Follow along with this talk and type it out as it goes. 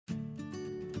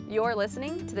You're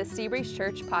listening to the Seabreeze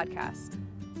Church podcast.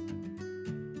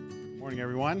 Morning,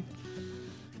 everyone.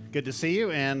 Good to see you,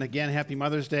 and again, happy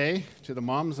Mother's Day to the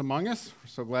moms among us. We're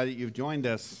so glad that you've joined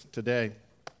us today.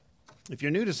 If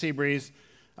you're new to Seabreeze,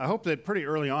 I hope that pretty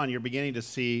early on you're beginning to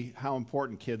see how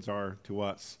important kids are to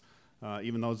us.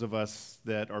 Even those of us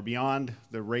that are beyond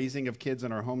the raising of kids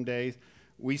in our home days,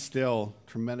 we still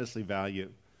tremendously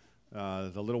value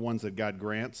the little ones that God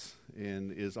grants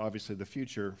and is obviously the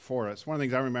future for us. One of the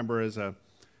things I remember as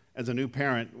a new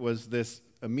parent was this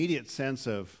immediate sense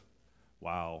of,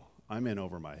 wow, I'm in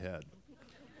over my head.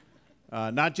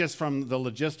 Not just from the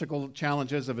logistical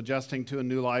challenges of adjusting to a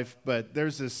new life, but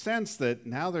there's this sense that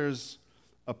now there's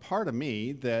a part of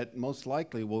me that most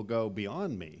likely will go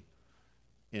beyond me.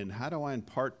 And how do I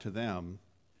impart to them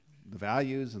the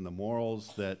values and the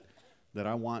morals that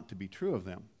I want to be true of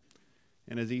them?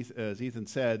 And as Ethan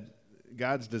said,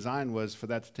 God's design was for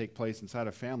that to take place inside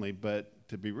a family, but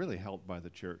to be really helped by the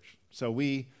church. So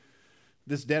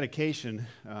this dedication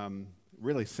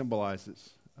really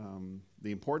symbolizes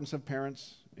the importance of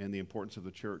parents and the importance of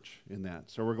the church in that.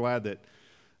 So we're glad that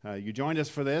you joined us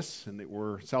for this and that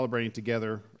we're celebrating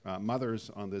together mothers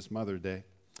on this Mother's Day.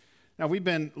 Now, we've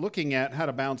been looking at how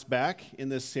to bounce back in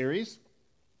this series.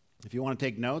 If you want to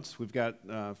take notes, we've got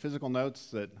physical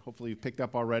notes that hopefully you've picked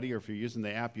up already, or if you're using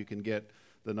the app, you can get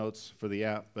the notes for the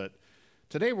app. But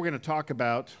today we're going to talk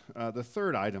about the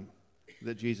third item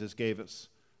that Jesus gave us,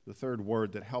 the third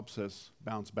word that helps us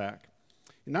bounce back.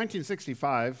 In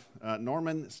 1965,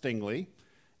 Norman Stingley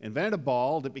invented a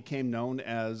ball that became known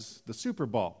as the Super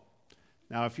Ball.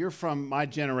 Now, if you're from my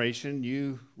generation,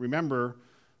 you remember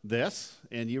this,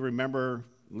 and you remember,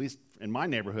 at least in my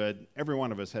neighborhood, every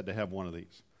one of us had to have one of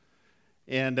these.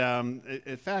 And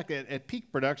in fact, at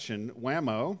peak production,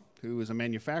 Wham-O, who was a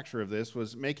manufacturer of this,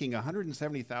 was making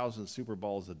 170,000 Super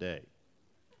Balls a day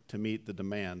to meet the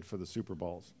demand for the Super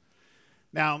Balls.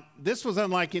 Now, this was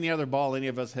unlike any other ball any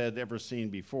of us had ever seen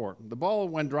before. The ball,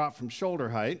 when dropped from shoulder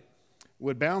height,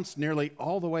 would bounce nearly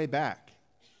all the way back.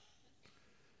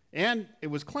 And it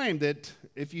was claimed that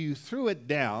if you threw it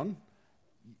down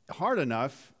hard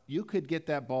enough, you could get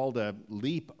that ball to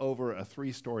leap over a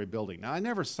 3-story building. Now, I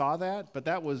never saw that, but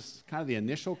that was kind of the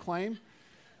initial claim,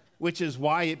 which is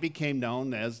why it became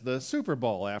known as the Super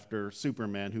Ball, after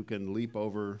Superman, who can leap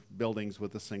over buildings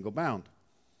with a single bound.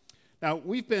 Now,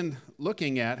 we've been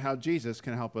looking at how Jesus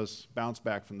can help us bounce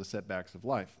back from the setbacks of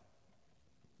life.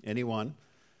 Anyone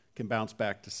can bounce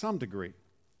back to some degree,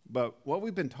 but what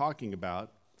we've been talking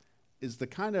about is the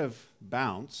kind of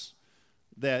bounce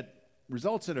that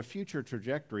results in a future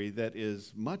trajectory that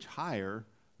is much higher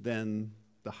than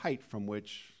the height from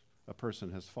which a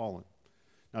person has fallen.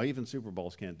 Now, even Super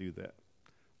Bowls can't do that.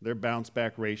 Their bounce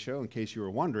back ratio, in case you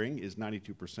were wondering, is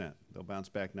 92%. They'll bounce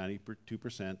back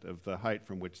 92% of the height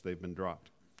from which they've been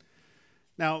dropped.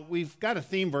 Now, we've got a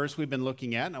theme verse we've been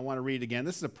looking at, and I want to read again.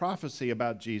 This is a prophecy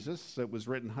about Jesus that was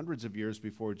written hundreds of years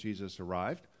before Jesus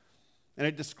arrived, and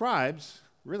it describes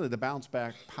really the bounce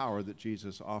back power that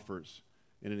Jesus offers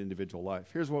in an individual life.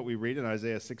 Here's what we read in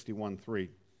Isaiah 61:3.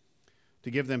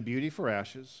 To give them beauty for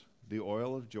ashes, the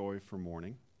oil of joy for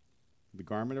mourning, the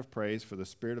garment of praise for the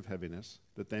spirit of heaviness,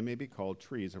 that they may be called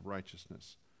trees of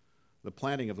righteousness, the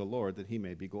planting of the Lord, that he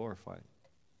may be glorified.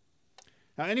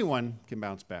 Now, anyone can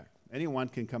bounce back. Anyone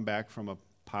can come back from a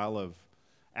pile of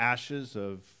ashes,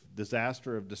 of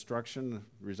disaster, of destruction,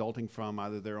 resulting from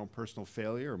either their own personal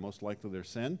failure or most likely their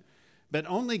sin. But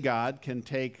only God can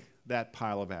take that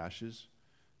pile of ashes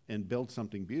and build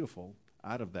something beautiful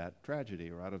out of that tragedy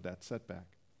or out of that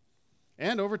setback.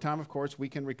 And over time, of course, we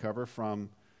can recover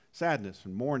from sadness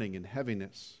and mourning and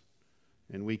heaviness,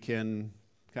 and we can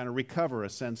kind of recover a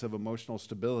sense of emotional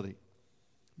stability.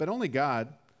 But only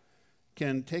God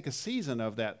can take a season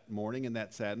of that mourning and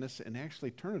that sadness and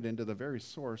actually turn it into the very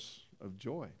source of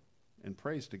joy and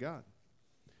praise to God.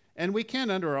 And we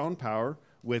can, under our own power,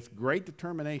 with great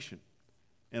determination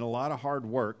and a lot of hard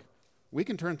work, we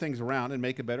can turn things around and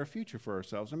make a better future for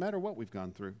ourselves, no matter what we've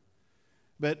gone through.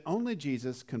 But only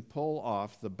Jesus can pull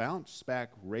off the bounce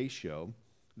back ratio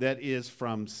that is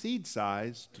from seed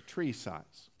size to tree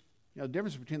size. You know, the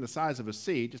difference between the size of a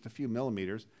seed, just a few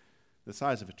millimeters, the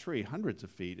size of a tree, hundreds of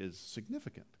feet, is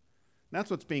significant. And that's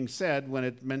what's being said when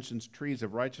it mentions trees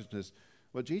of righteousness.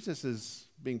 What Jesus is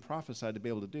being prophesied to be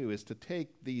able to do is to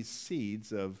take these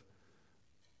seeds of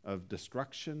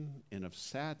destruction and of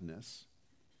sadness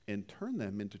and turn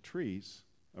them into trees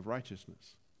of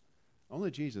righteousness.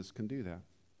 Only Jesus can do that.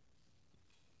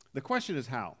 The question is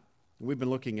how. We've been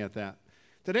looking at that.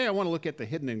 Today I want to look at the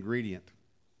hidden ingredient.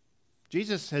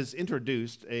 Jesus has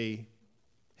introduced a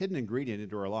hidden ingredient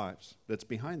into our lives that's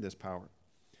behind this power.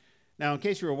 Now, in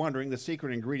case you were wondering, the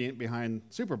secret ingredient behind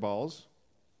Super Balls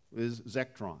is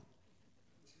Zectron.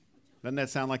 Doesn't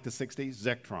that sound like the 60s?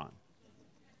 Zectron.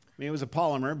 I mean, it was a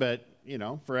polymer, but,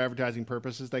 for advertising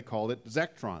purposes, they called it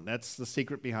Zectron. That's the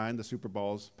secret behind the Super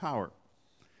Ball's power.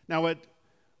 Now,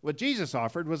 what Jesus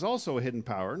offered was also a hidden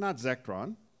power, not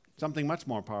Zectron, something much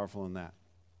more powerful than that.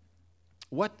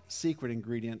 What secret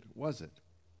ingredient was it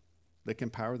that can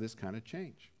power this kind of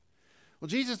change? Well,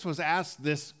 Jesus was asked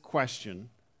this question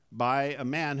by a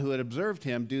man who had observed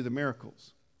him do the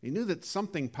miracles. He knew that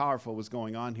something powerful was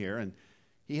going on here, and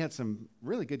he had some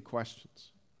really good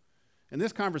questions. And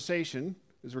this conversation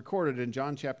is recorded in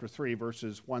John chapter 3,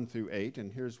 verses 1 through 8,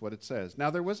 and here's what it says. Now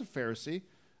there was a Pharisee,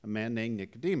 a man named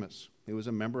Nicodemus. He was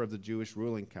a member of the Jewish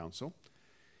ruling council.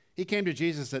 He came to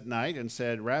Jesus at night and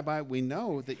said, Rabbi, we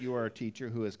know that you are a teacher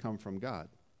who has come from God,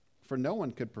 for no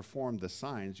one could perform the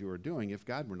signs you are doing if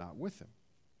God were not with him.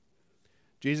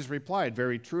 Jesus replied,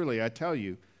 very truly, I tell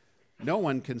you, no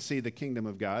one can see the kingdom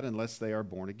of God unless they are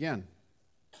born again.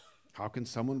 How can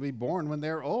someone be born when they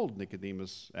are old?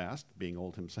 Nicodemus asked, being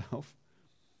old himself.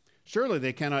 Surely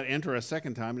they cannot enter a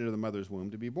second time into the mother's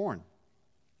womb to be born.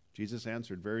 Jesus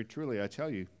answered, very truly, I tell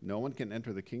you, no one can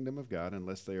enter the kingdom of God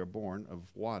unless they are born of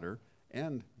water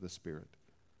and the Spirit.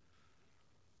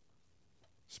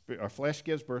 Our flesh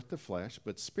gives birth to flesh,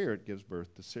 but Spirit gives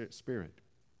birth to spirit.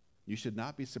 You should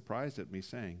not be surprised at me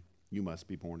saying, you must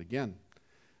be born again.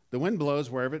 The wind blows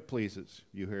wherever it pleases.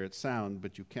 You hear its sound,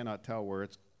 but you cannot tell where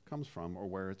it comes from or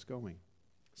where it's going.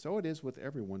 So it is with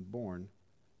everyone born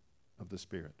of the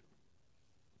Spirit.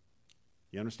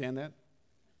 You understand that?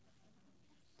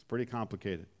 It's pretty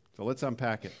complicated. So let's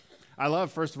unpack it. I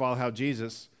love, first of all, how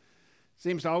Jesus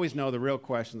seems to always know the real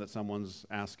question that someone's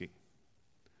asking.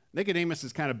 Nicodemus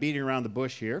is kind of beating around the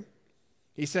bush here.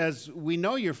 He says, we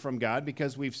know you're from God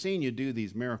because we've seen you do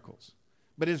these miracles.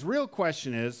 But his real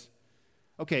question is,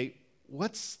 okay,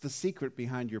 what's the secret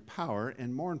behind your power?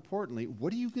 And more importantly,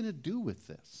 what are you going to do with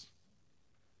this?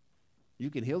 You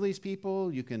can heal these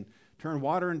people. You can turn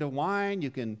water into wine.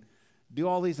 You can do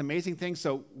all these amazing things.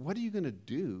 So what are you going to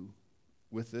do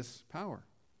with this power?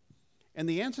 And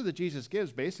the answer that Jesus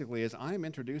gives basically is, I'm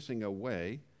introducing a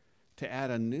way to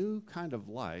add a new kind of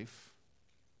life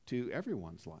to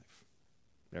everyone's life,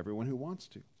 everyone who wants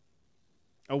to.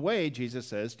 A way, Jesus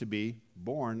says, to be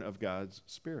born of God's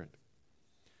Spirit.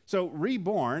 So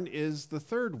reborn is the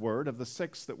third word of the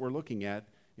 6 that we're looking at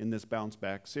in this Bounce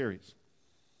Back series.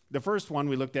 The first one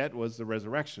we looked at was the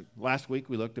resurrection. Last week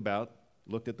we looked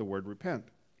at the word repent.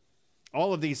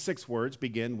 All of these 6 words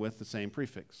begin with the same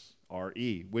prefix,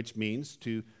 re, which means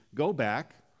to go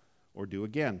back or do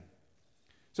again.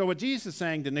 So what Jesus is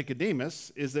saying to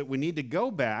Nicodemus is that we need to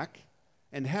go back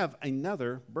and have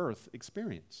another birth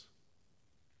experience.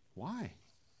 Why?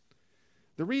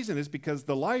 The reason is because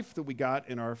the life that we got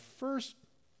in our first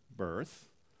birth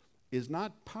is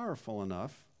not powerful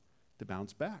enough to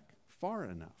bounce back far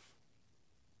enough.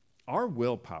 Our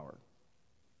willpower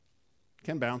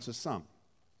can bounce us some,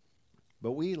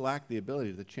 but we lack the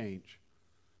ability to change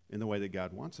in the way that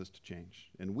God wants us to change,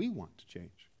 and we want to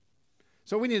change.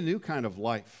 So we need a new kind of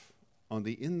life on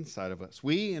the inside of us.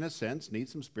 We, in a sense, need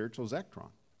some spiritual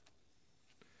Zectron.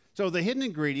 So the hidden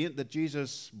ingredient that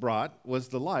Jesus brought was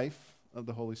the life of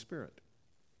the Holy Spirit.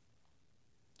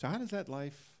 So how does that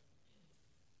life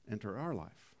enter our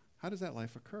life? How does that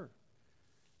life occur?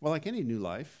 Well, like any new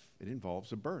life, it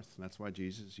involves a birth, and that's why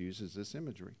Jesus uses this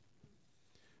imagery.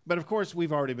 But of course,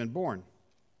 we've already been born.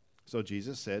 So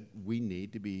Jesus said we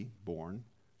need to be born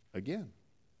again.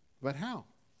 But how?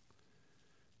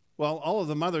 Well, all of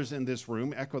the mothers in this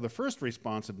room echo the first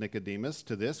response of Nicodemus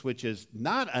to this, which is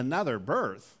not another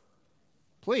birth.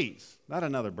 Please, not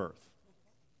another birth.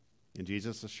 And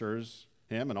Jesus assures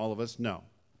him and all of us, no,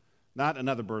 not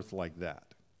another birth like that.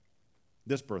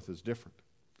 This birth is different.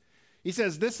 He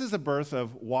says this is a birth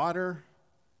of water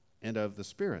and of the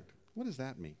Spirit. What does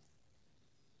that mean?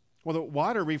 Well, the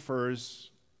water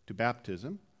refers to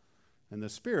baptism, and the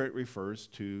Spirit refers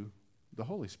to the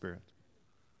Holy Spirit.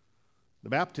 The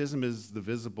baptism is the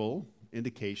visible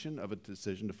indication of a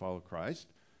decision to follow Christ.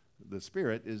 The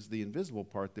Spirit is the invisible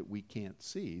part that we can't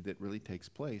see that really takes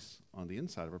place on the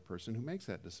inside of a person who makes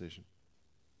that decision.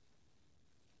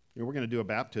 We're going to do a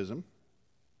baptism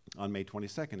on May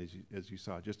 22nd, as you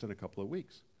saw, just in a couple of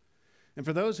weeks. And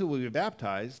for those who will be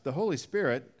baptized, the Holy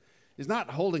Spirit is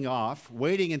not holding off,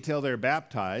 waiting until they're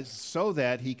baptized so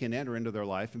that he can enter into their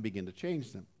life and begin to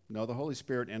change them. No, the Holy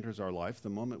Spirit enters our life the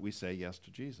moment we say yes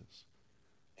to Jesus.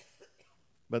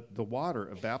 But the water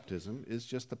of baptism is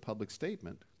just a public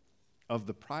statement of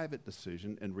the private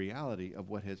decision and reality of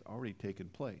what has already taken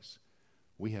place.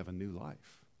 We have a new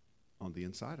life on the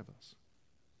inside of us.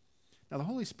 Now, the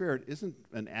Holy Spirit isn't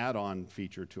an add-on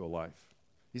feature to a life.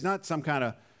 He's not some kind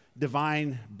of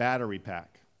divine battery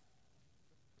pack.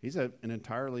 He's an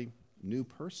entirely new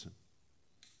person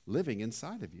living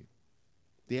inside of you.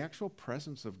 The actual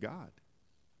presence of God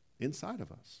inside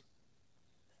of us.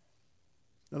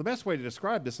 Now, the best way to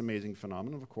describe this amazing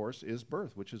phenomenon, of course, is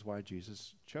birth, which is why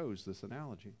Jesus chose this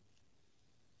analogy.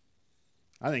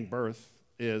 I think birth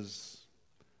is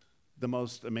the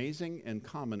most amazing and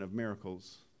common of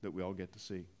miracles that we all get to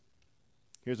see.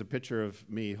 Here's a picture of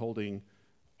me holding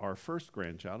our first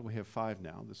grandchild. We have 5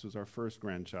 now. This was our first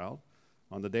grandchild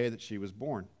on the day that she was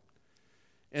born.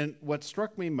 And what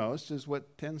struck me most is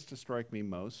what tends to strike me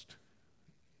most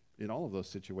in all of those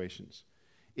situations.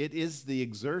 It is the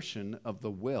exertion of the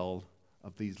will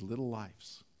of these little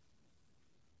lives.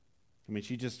 I mean,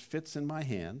 she just fits in my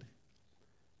hand,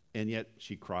 and yet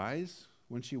she cries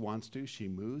when she wants to. She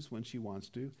moves when she wants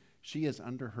to. She is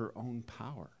under her own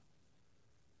power.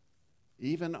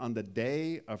 Even on the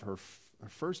day of her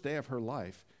first day of her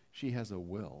life, she has a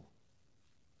will,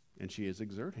 and she is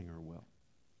exerting her will.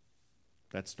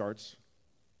 That starts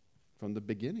from the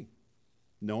beginning.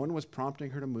 No one was prompting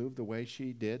her to move the way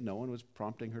she did. No one was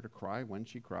prompting her to cry when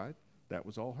she cried. That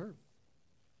was all her.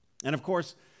 And of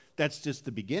course, that's just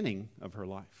the beginning of her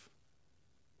life.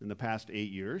 In the past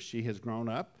 8 years, she has grown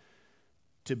up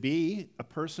to be a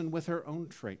person with her own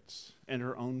traits and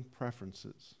her own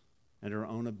preferences and her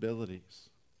own abilities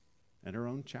and her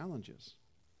own challenges.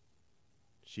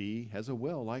 She has a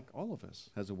will, like all of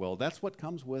us has a will. That's what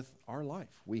comes with our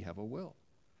life. We have a will.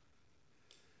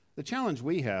 The challenge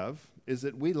we have is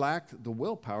that we lack the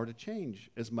willpower to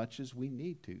change as much as we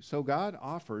need to. So God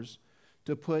offers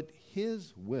to put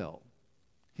His will,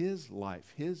 His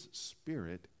life, His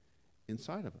Spirit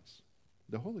inside of us,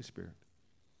 the Holy Spirit.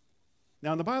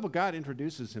 Now, in the Bible, God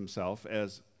introduces Himself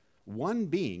as one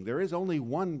being. There is only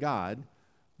one God,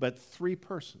 but 3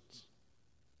 persons: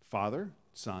 Father,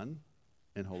 Son,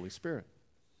 and Holy Spirit.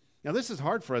 Now, this is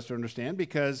hard for us to understand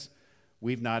because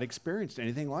we've not experienced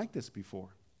anything like this before.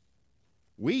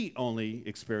 We only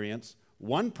experience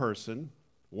one person,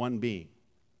 one being.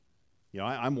 You know,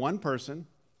 I'm one person,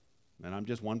 and I'm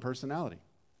just one personality.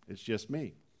 It's just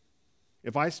me.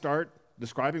 If I start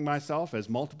describing myself as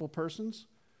multiple persons,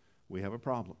 we have a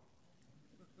problem.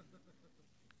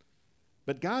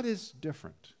 But God is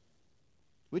different,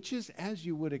 which is as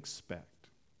you would expect.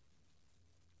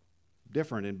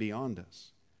 Different and beyond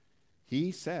us.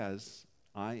 He says,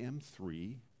 I am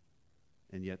 3,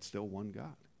 and yet still one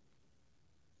God.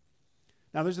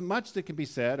 Now, there's much that can be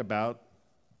said about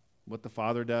what the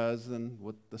Father does and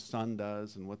what the Son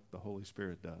does and what the Holy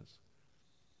Spirit does.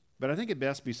 But I think it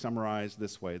best be summarized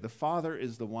this way. The Father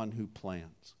is the one who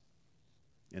plans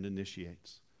and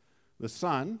initiates. The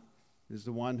Son is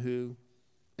the one who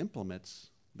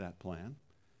implements that plan.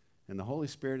 And the Holy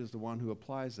Spirit is the one who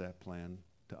applies that plan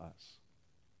to us.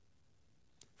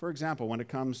 For example, when it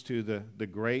comes to the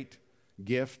great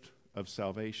gift of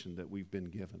salvation that we've been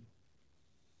given,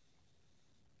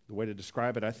 the way to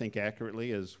describe it, I think,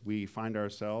 accurately is we find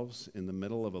ourselves in the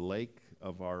middle of a lake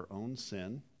of our own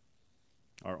sin,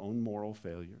 our own moral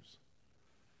failures,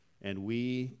 and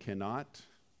we cannot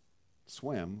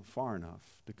swim far enough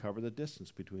to cover the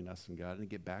distance between us and God and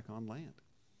get back on land.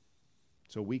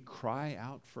 So we cry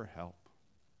out for help.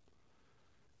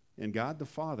 And God the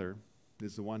Father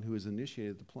is the one who has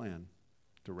initiated the plan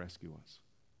to rescue us.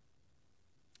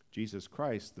 Jesus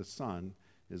Christ, the Son,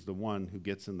 is the one who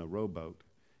gets in the rowboat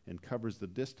and covers the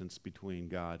distance between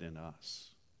God and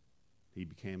us. He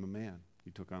became a man.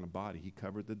 He took on a body. He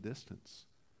covered the distance.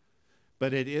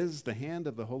 But it is the hand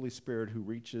of the Holy Spirit who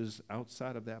reaches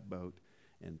outside of that boat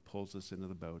and pulls us into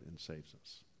the boat and saves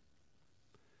us.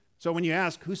 So when you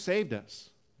ask, who saved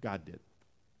us? God did.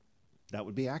 That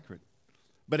would be accurate.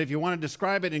 But if you want to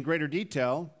describe it in greater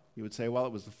detail, you would say, well,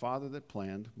 it was the Father that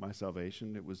planned my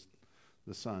salvation. It was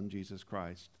the Son, Jesus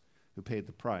Christ, who paid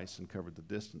the price and covered the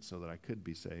distance so that I could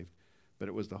be saved. But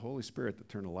it was the Holy Spirit that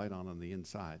turned a light on the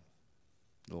inside.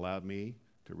 It allowed me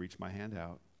to reach my hand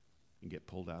out and get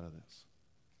pulled out of this.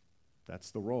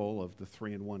 That's the role of the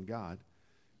 3-in-1 God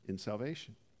in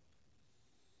salvation.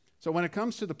 So when it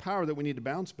comes to the power that we need to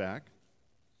bounce back,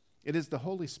 it is the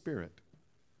Holy Spirit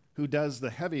who does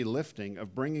the heavy lifting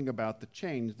of bringing about the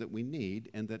change that we need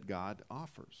and that God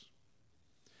offers.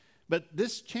 But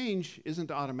this change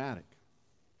isn't automatic.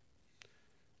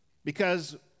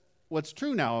 Because what's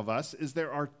true now of us is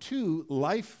there are 2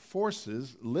 life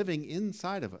forces living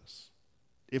inside of us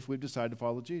if we've decided to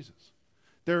follow Jesus.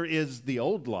 There is the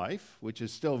old life, which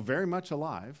is still very much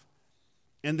alive,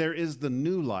 and there is the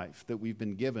new life that we've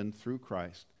been given through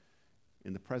Christ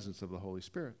in the presence of the Holy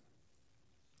Spirit.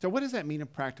 So what does that mean in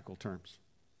practical terms?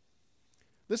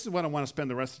 This is what I want to spend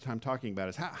the rest of the time talking about,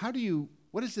 is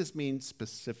what does this mean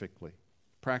specifically,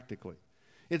 practically?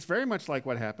 It's very much like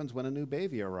what happens when a new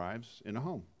baby arrives in a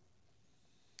home.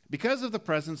 Because of the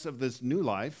presence of this new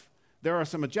life, there are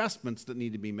some adjustments that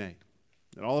need to be made.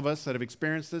 And all of us that have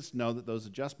experienced this know that those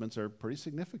adjustments are pretty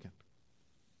significant.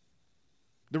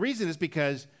 The reason is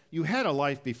because you had a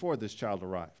life before this child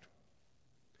arrived.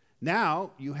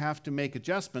 Now you have to make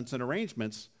adjustments and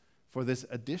arrangements for this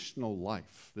additional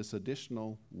life, this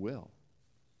additional will.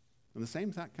 And the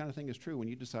same kind of thing is true when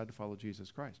you decide to follow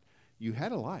Jesus Christ. You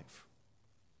had a life.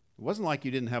 It wasn't like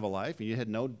you didn't have a life and you had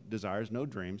no desires, no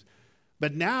dreams.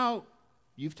 But now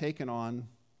you've taken on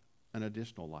an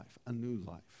additional life, a new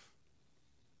life.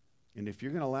 And if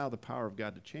you're going to allow the power of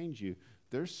God to change you,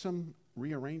 there's some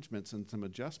rearrangements and some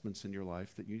adjustments in your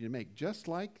life that you need to make, just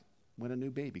like when a new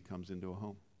baby comes into a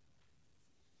home.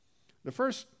 The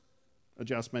first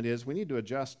adjustment is we need to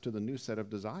adjust to the new set of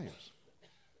desires.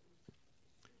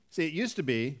 See, it used to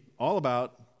be all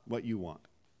about what you want.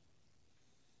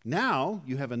 Now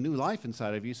you have a new life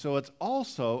inside of you, so it's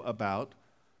also about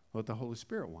what the Holy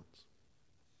Spirit wants.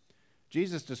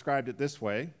 Jesus described it this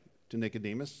way to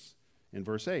Nicodemus in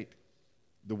verse 8.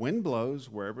 The wind blows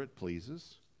wherever it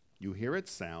pleases. You hear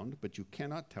its sound, but you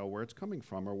cannot tell where it's coming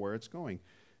from or where it's going.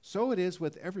 So it is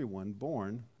with everyone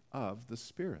born of the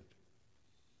Spirit.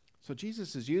 So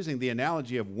Jesus is using the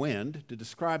analogy of wind to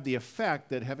describe the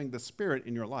effect that having the Spirit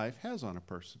in your life has on a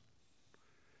person.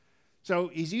 So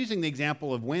he's using the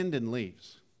example of wind and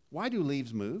leaves. Why do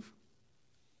leaves move?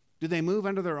 Do they move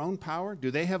under their own power?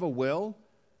 Do they have a will?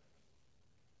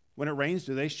 When it rains,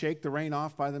 do they shake the rain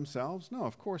off by themselves? No,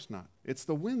 of course not. It's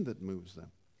the wind that moves them.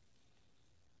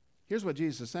 Here's what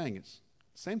Jesus is saying. The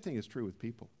same thing is true with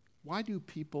people. Why do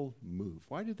people move?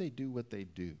 Why do they do what they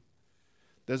do?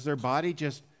 Does their body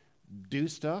just do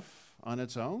stuff on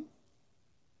its own?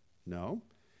 No.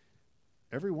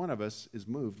 Every one of us is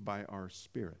moved by our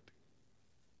spirit.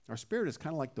 Our spirit is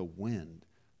kind of like the wind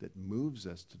that moves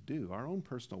us to do. Our own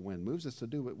personal wind moves us to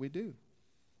do what we do.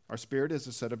 Our spirit is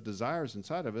a set of desires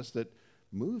inside of us that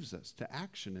moves us to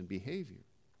action and behavior.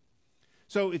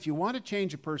 So if you want to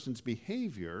change a person's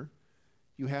behavior,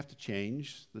 you have to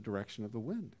change the direction of the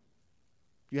wind.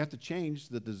 You have to change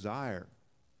the desire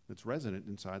that's resident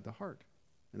inside the heart.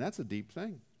 And that's a deep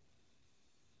thing.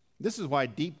 This is why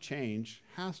deep change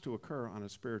has to occur on a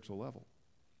spiritual level.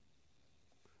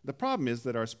 The problem is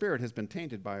that our spirit has been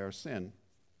tainted by our sin.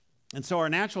 And so our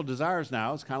natural desires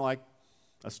now is kind of like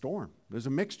a storm. There's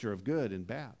a mixture of good and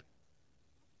bad.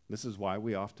 This is why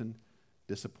we often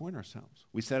disappoint ourselves.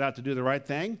 We set out to do the right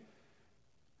thing,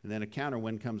 and then a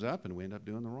counterwind comes up, and we end up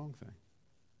doing the wrong thing.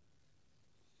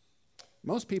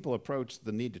 Most people approach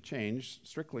the need to change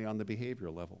strictly on the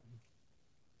behavioral level.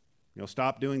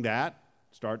 Stop doing that,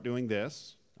 start doing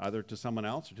this, either to someone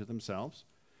else or to themselves.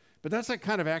 But that's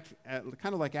kind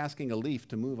of like asking a leaf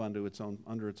to move under its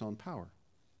own power.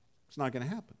 It's not going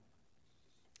to happen.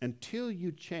 Until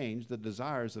you change the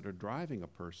desires that are driving a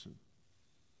person,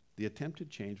 the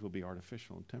attempted change will be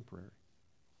artificial and temporary.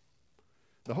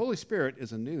 The Holy Spirit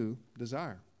is a new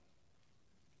desire,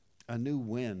 a new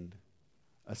wind,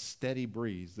 a steady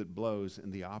breeze that blows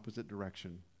in the opposite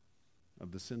direction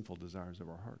of the sinful desires of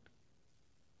our heart.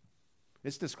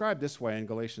 It's described this way in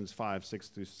Galatians 5,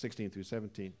 16 through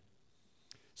 17.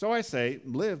 So I say,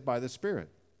 live by the Spirit.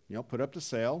 Put up the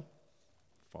sail,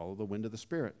 follow the wind of the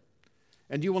Spirit.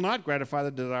 And you will not gratify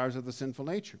the desires of the sinful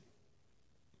nature.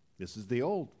 This is the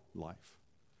old life.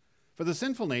 For the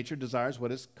sinful nature desires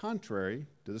what is contrary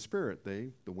to the Spirit.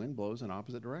 The wind blows in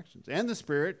opposite directions. And the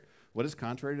Spirit, what is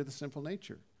contrary to the sinful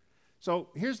nature. So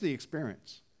here's the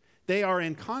experience. They are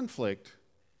in conflict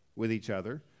with each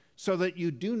other so that you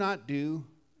do not do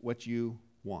what you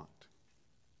want.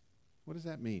 What does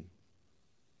that mean?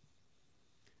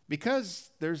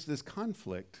 Because there's this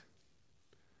conflict,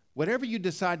 whatever you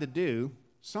decide to do,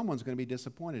 someone's going to be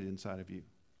disappointed inside of you.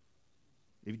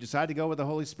 If you decide to go with the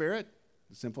Holy Spirit,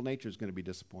 the sinful nature is going to be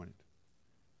disappointed.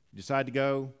 If you decide to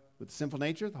go with the sinful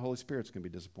nature, the Holy Spirit's going to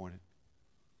be disappointed.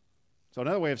 So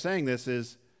another way of saying this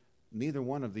is neither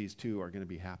one of these two are going to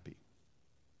be happy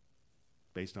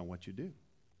based on what you do.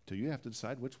 So you have to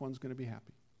decide which one's going to be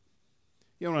happy.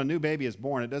 When a new baby is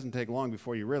born, it doesn't take long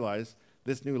before you realize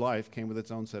this new life came with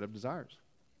its own set of desires.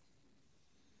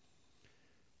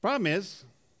 Problem is,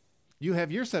 you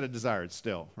have your set of desires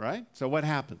still, right? So what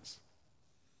happens?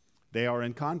 They are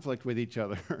in conflict with each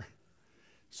other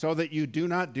so that you do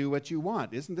not do what you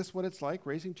want. Isn't this what it's like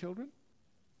raising children?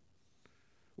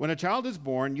 When a child is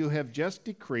born, you have just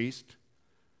decreased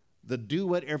the do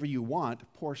whatever you want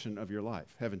portion of your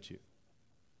life, haven't you?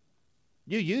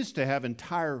 You used to have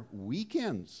entire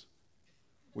weekends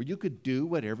where you could do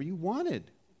whatever you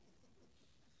wanted.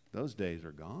 Those days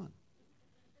are gone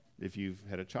if you've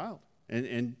had a child.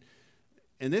 And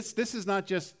this is not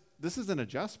just, this is an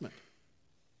adjustment.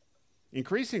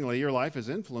 Increasingly, your life is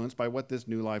influenced by what this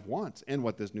new life wants and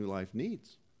what this new life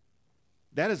needs.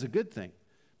 That is a good thing,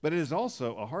 but it is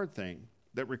also a hard thing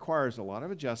that requires a lot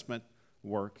of adjustment,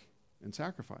 work, and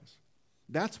sacrifice.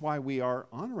 That's why we are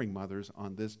honoring mothers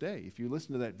on this day. If you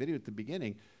listen to that video at the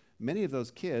beginning, many of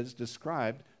those kids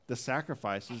described the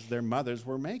sacrifices their mothers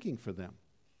were making for them.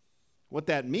 What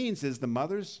that means is the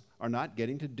mothers are not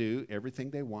getting to do everything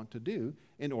they want to do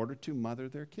in order to mother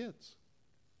their kids.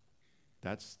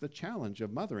 That's the challenge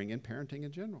of mothering and parenting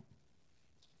in general.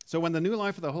 So when the new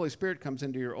life of the Holy Spirit comes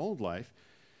into your old life,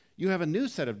 you have a new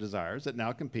set of desires that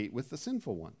now compete with the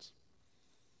sinful ones.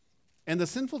 And the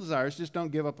sinful desires just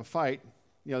don't give up a fight.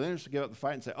 They don't just give up the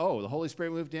fight and say, oh, the Holy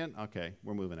Spirit moved in? Okay,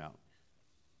 we're moving out.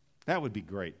 That would be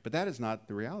great, but that is not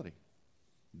the reality.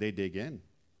 They dig in,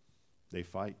 they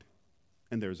fight,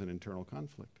 and there's an internal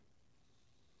conflict.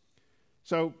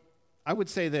 So I would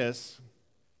say this,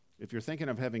 if you're thinking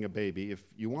of having a baby, if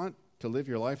you want to live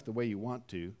your life the way you want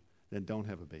to, then don't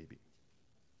have a baby.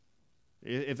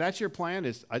 If that's your plan,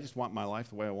 is I just want my life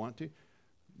the way I want to,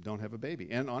 don't have a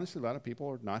baby. And honestly, a lot of people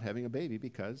are not having a baby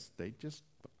because they just,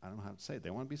 I don't know how to say it, they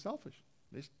want to be selfish.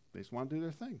 They just want to do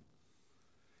their thing.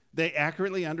 They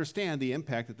accurately understand the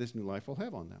impact that this new life will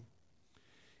have on them.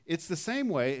 It's the same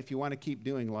way if you want to keep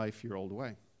doing life your old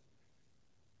way.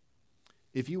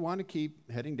 If you want to keep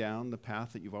heading down the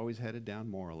path that you've always headed down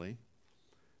morally,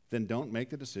 then don't make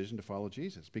the decision to follow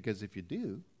Jesus. Because if you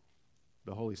do,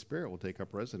 the Holy Spirit will take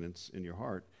up residence in your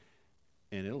heart,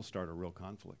 and it'll start a real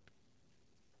conflict.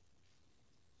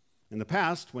 In the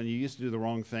past, when you used to do the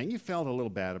wrong thing, you felt a little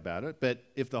bad about it. But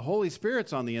if the Holy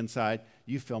Spirit's on the inside,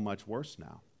 you feel much worse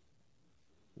now.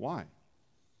 Why?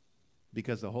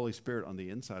 Because the Holy Spirit on the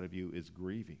inside of you is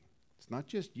grieving. It's not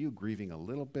just you grieving a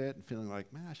little bit and feeling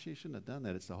like, man, she shouldn't have done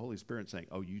that. It's the Holy Spirit saying,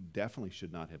 oh, you definitely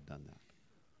should not have done that.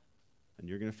 And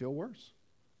you're going to feel worse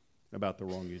about the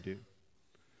wrong you do.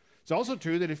 It's also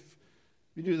true that if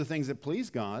you do the things that please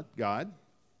God,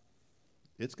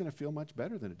 it's going to feel much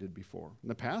better than it did before. In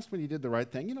the past, when you did the right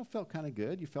thing, felt kind of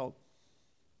good. You felt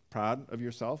proud of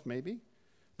yourself, maybe.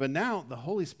 But now, the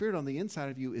Holy Spirit on the inside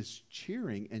of you is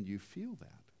cheering, and you feel that.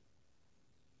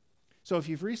 So if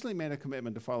you've recently made a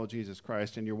commitment to follow Jesus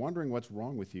Christ and you're wondering what's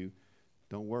wrong with you,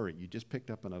 don't worry. You just picked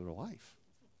up another life.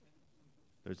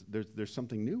 There's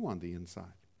something new on the inside.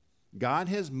 God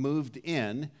has moved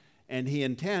in, and he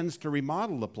intends to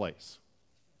remodel the place.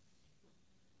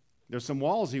 There's some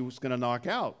walls he was going to knock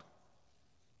out.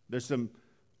 There's some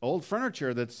old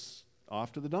furniture that's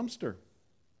off to the dumpster.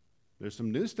 There's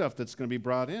some new stuff that's going to be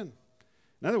brought in.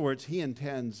 In other words, he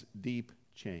intends deep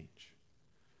change.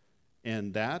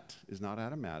 And that is not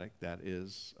automatic. That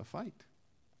is a fight.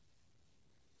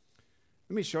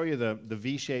 Let me show you the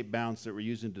V-shaped bounce that we're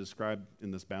using to describe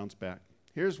in this bounce back.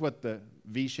 Here's what the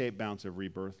V-shaped bounce of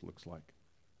rebirth looks like.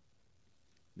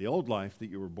 The old life that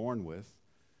you were born with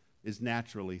is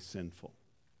naturally sinful.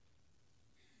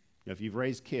 If you've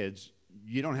raised kids,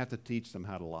 you don't have to teach them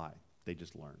how to lie. They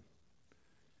just learn.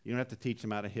 You don't have to teach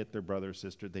them how to hit their brother or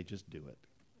sister. They just do it.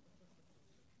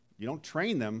 You don't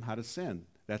train them how to sin.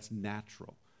 That's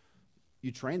natural.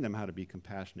 You train them how to be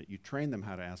compassionate. You train them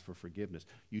how to ask for forgiveness.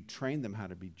 You train them how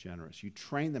to be generous. You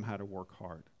train them how to work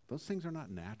hard. Those things are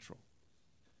not natural.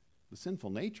 The sinful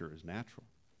nature is natural.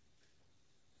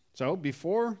 So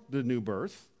before the new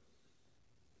birth,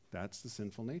 that's the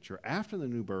sinful nature. After the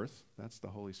new birth, that's the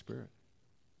Holy Spirit.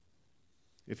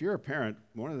 If you're a parent,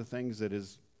 one of the things that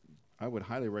I would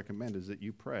highly recommend is that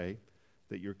you pray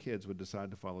that your kids would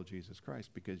decide to follow Jesus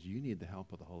Christ, because you need the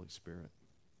help of the Holy Spirit.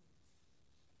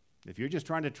 If you're just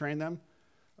trying to train them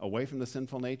away from the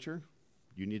sinful nature,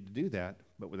 you need to do that,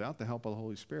 but without the help of the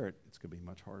Holy Spirit, it's going to be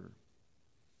much harder.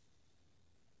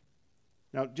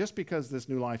 Now, just because this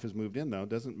new life has moved in, though,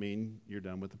 doesn't mean you're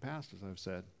done with the past, as I've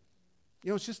said.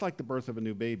 It's just like the birth of a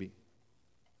new baby.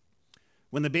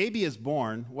 When the baby is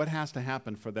born, what has to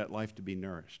happen for that life to be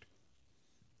nourished?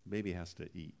 The baby has to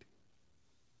eat.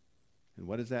 And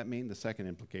what does that mean? The second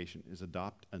implication is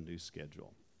adopt a new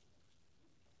schedule.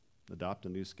 Adopt a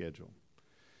new schedule.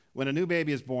 When a new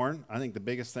baby is born, I think the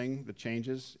biggest thing that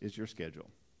changes is your schedule.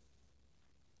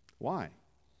 Why?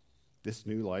 This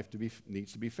new life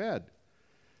needs to be fed.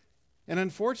 And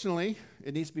unfortunately,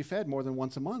 it needs to be fed more than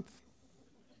once a month,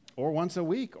 or once a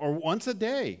week, or once a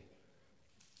day.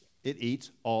 It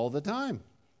eats all the time.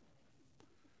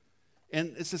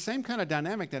 And it's the same kind of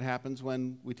dynamic that happens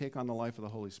when we take on the life of the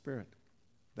Holy Spirit.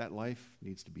 That life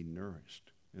needs to be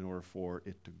nourished in order for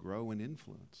it to grow and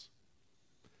influence.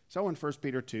 So in 1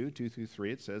 Peter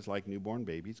 2:2-3, it says, like newborn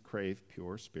babies, crave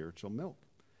pure spiritual milk,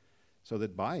 so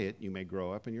that by it you may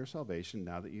grow up in your salvation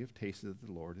now that you have tasted that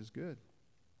the Lord is good.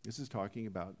 This is talking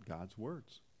about God's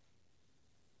words.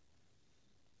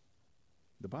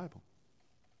 The Bible.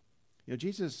 You know,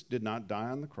 Jesus did not die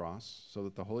on the cross so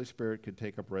that the Holy Spirit could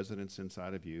take up residence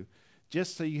inside of you,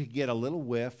 just so you could get a little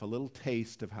whiff, a little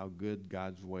taste of how good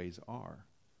God's ways are.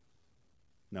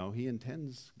 No, he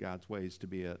intends God's ways to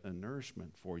be a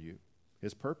nourishment for you.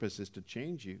 His purpose is to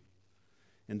change you.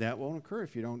 And that won't occur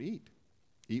if you don't eat.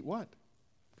 Eat what?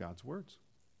 God's words.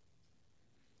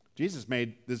 Jesus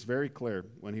made this very clear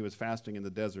when he was fasting in the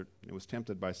desert and was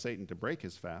tempted by Satan to break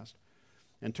his fast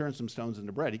and turn some stones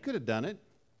into bread. He could have done it,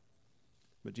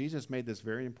 but Jesus made this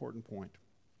very important point.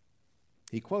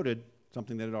 He quoted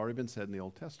something that had already been said in the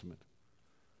Old Testament.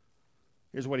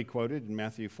 Here's what he quoted in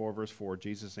Matthew 4, verse 4.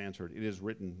 Jesus answered, "It is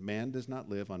written, man does not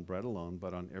live on bread alone,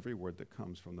 but on every word that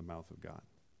comes from the mouth of God."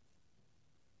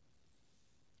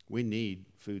 We need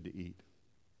food to eat.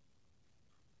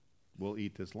 We'll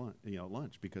eat this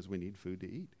lunch because we need food to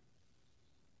eat.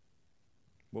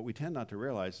 What we tend not to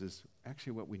realize is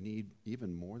actually what we need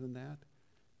even more than that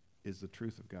is the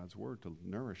truth of God's word to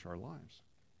nourish our lives.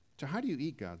 So how do you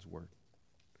eat God's word?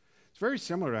 It's very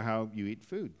similar to how you eat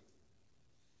food.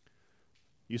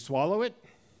 You swallow it,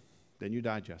 then you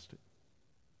digest it.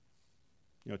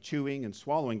 You know, chewing and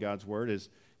swallowing God's word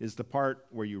is the part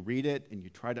where you read it and you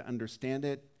try to understand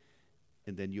it,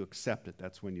 and then you accept it.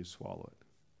 That's when you swallow it.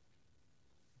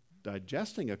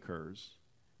 Digesting occurs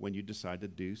when you decide to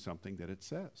do something that it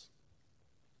says.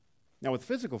 Now, with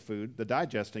physical food, the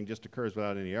digesting just occurs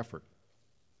without any effort.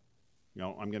 You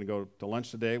know, I'm going to go to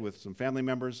lunch today with some family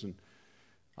members, and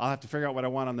I'll have to figure out what I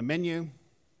want on the menu.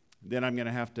 Then I'm going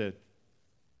to have to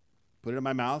put it in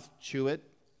my mouth, chew it,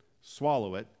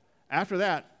 swallow it. After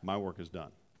that, my work is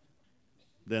done.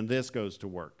 Then this goes to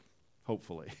work,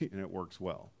 hopefully, and it works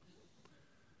well.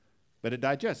 But it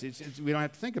digests. We don't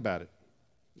have to think about it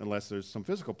unless there's some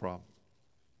physical problem.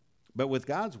 But with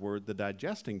God's word, the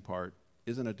digesting part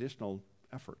is an additional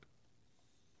effort.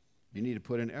 You need to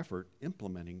put in effort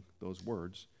implementing those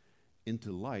words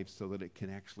into life so that it can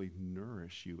actually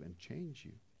nourish you and change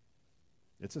you.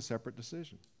 It's a separate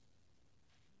decision.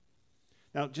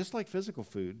 Now, just like physical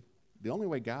food, the only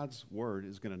way God's word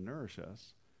is going to nourish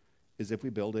us is if we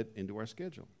build it into our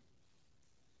schedule.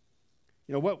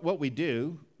 You know, what we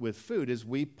do with food is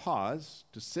we pause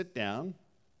to sit down,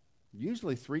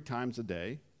 usually 3 times a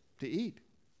day, to eat.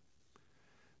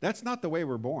 That's not the way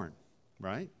we're born,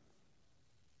 right?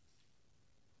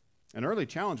 An early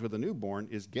challenge with a newborn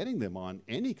is getting them on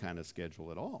any kind of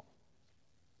schedule at all.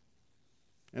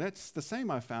 And that's the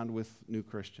same I found with new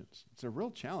Christians. It's a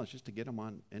real challenge just to get them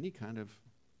on any kind of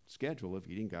schedule of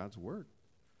eating God's word.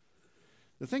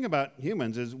 The thing about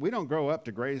humans is we don't grow up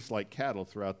to graze like cattle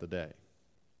throughout the day.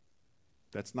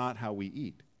 That's not how we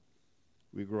eat.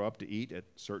 We grow up to eat at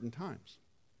certain times.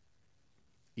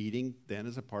 Eating then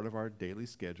is a part of our daily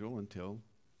schedule until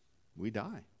we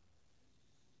die.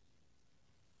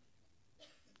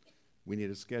 We need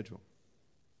a schedule.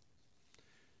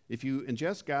 If you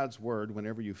ingest God's word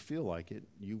whenever you feel like it,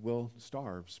 you will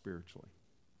starve spiritually.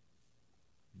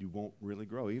 You won't really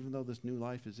grow. Even though this new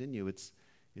life is in you, it's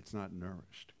not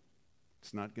nourished.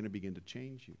 It's not going to begin to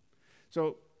change you.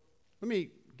 So let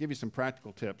me give you some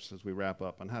practical tips as we wrap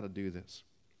up on how to do this.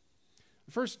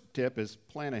 The first tip is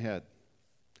plan ahead.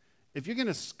 If you're going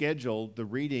to schedule the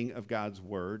reading of God's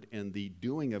word and the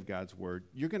doing of God's word,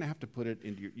 you're going to have to put it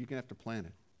into you're going to have to plan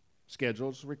it.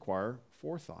 Schedules require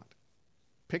forethought.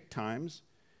 Pick times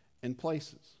and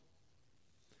places.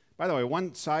 By the way,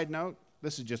 one side note,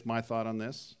 this is just my thought on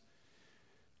this.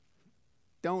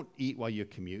 Don't eat while you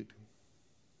commute.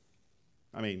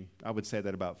 I mean, I would say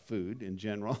that about food in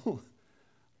general.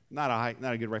 Not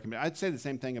a good recommendation. I'd say the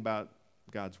same thing about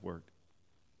God's word.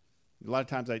 A lot of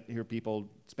times I hear people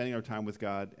spending their time with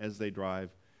God as they drive.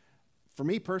 For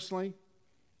me personally,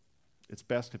 it's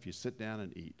best if you sit down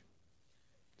and eat.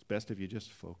 It's best if you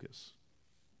just focus.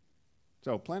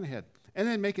 So plan ahead. And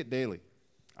then make it daily.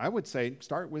 I would say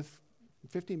start with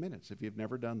 15 minutes if you've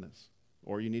never done this,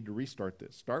 or you need to restart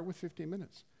this. Start with 15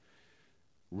 minutes.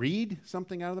 Read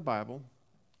something out of the Bible.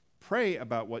 Pray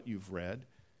about what you've read.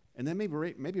 And then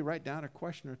maybe write down a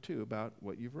question or two about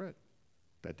what you've read.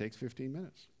 That takes 15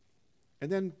 minutes.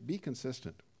 And then be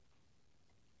consistent.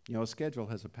 You know, a schedule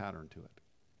has a pattern to it.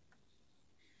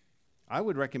 I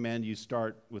would recommend you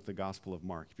start with the Gospel of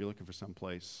Mark if you're looking for some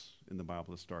place in the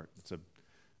Bible to start. It's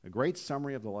a great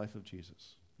summary of the life of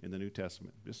Jesus in the New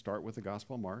Testament. Just start with the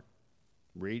Gospel of Mark,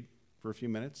 read for a few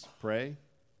minutes, pray,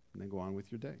 and then go on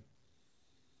with your day.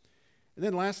 And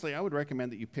then lastly, I would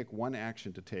recommend that you pick one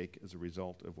action to take as a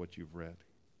result of what you've read.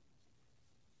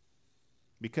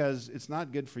 Because it's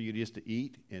not good for you just to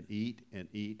eat and eat and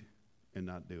eat and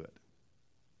not do it.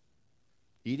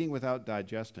 Eating without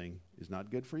digesting is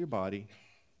not good for your body,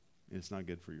 and it's not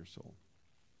good for your soul.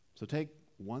 So take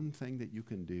one thing that you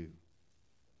can do.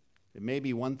 It may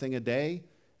be one thing a day,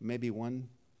 it may be one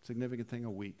significant thing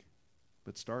a week,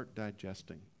 but start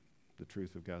digesting the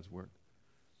truth of God's Word.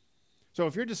 So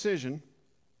if your decision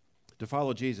to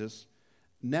follow Jesus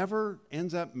never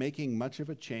ends up making much of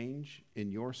a change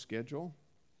in your schedule,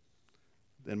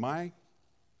 then my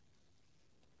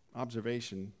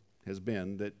observation has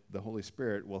been that the Holy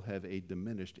Spirit will have a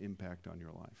diminished impact on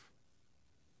your life.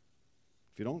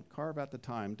 If you don't carve out the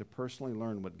time to personally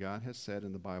learn what God has said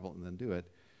in the Bible and then do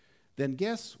it, then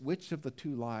guess which of the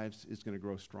two lives is going to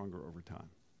grow stronger over time?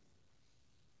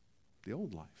 The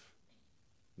old life,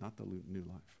 not the new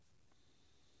life.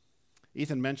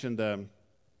 Ethan mentioned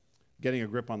getting a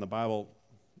grip on the Bible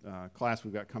class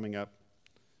we've got coming up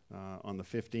on the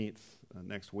 15th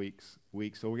next week.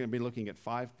 So we're going to be looking at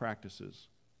 5 practices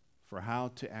for how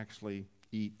to actually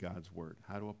eat God's Word,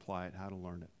 how to apply it, how to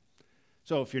learn it.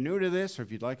 So if you're new to this, or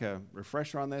if you'd like a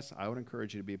refresher on this, I would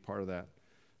encourage you to be a part of that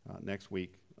next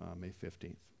week, May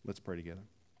 15th. Let's pray together.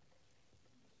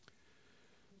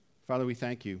 Father, we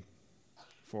thank you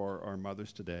for our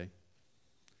mothers today,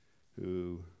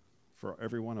 who, for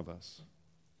every one of us,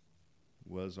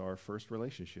 was our first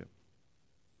relationship.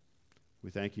 We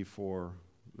thank you for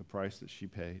the price that she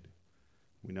paid.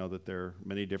 We know that there are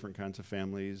many different kinds of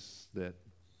families, that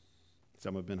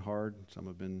some have been hard, some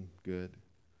have been good,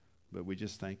 but we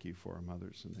just thank you for our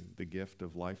mothers and the gift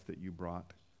of life that you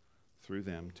brought through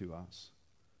them to us.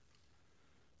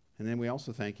 And then we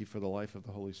also thank you for the life of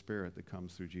the Holy Spirit that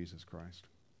comes through Jesus Christ.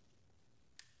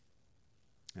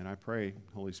 And I pray,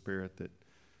 Holy Spirit, that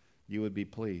you would be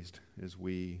pleased as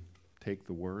we take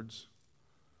the words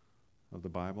of the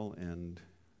Bible and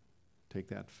take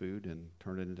that food and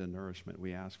turn it into nourishment.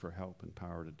 We ask for help and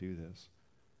power to do this.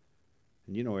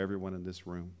 And you know everyone in this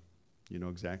room. You know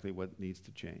exactly what needs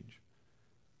to change.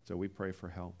 So we pray for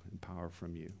help and power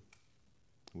from you.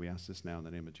 We ask this now in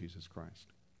the name of Jesus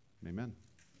Christ. Amen.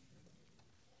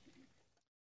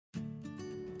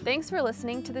 Thanks for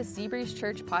listening to the Seabreeze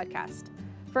Church podcast.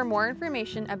 For more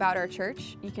information about our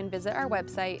church, you can visit our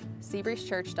website,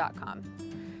 seabreezechurch.com.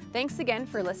 Thanks again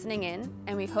for listening in,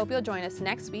 and we hope you'll join us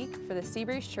next week for the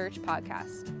Seabreeze Church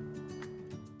podcast.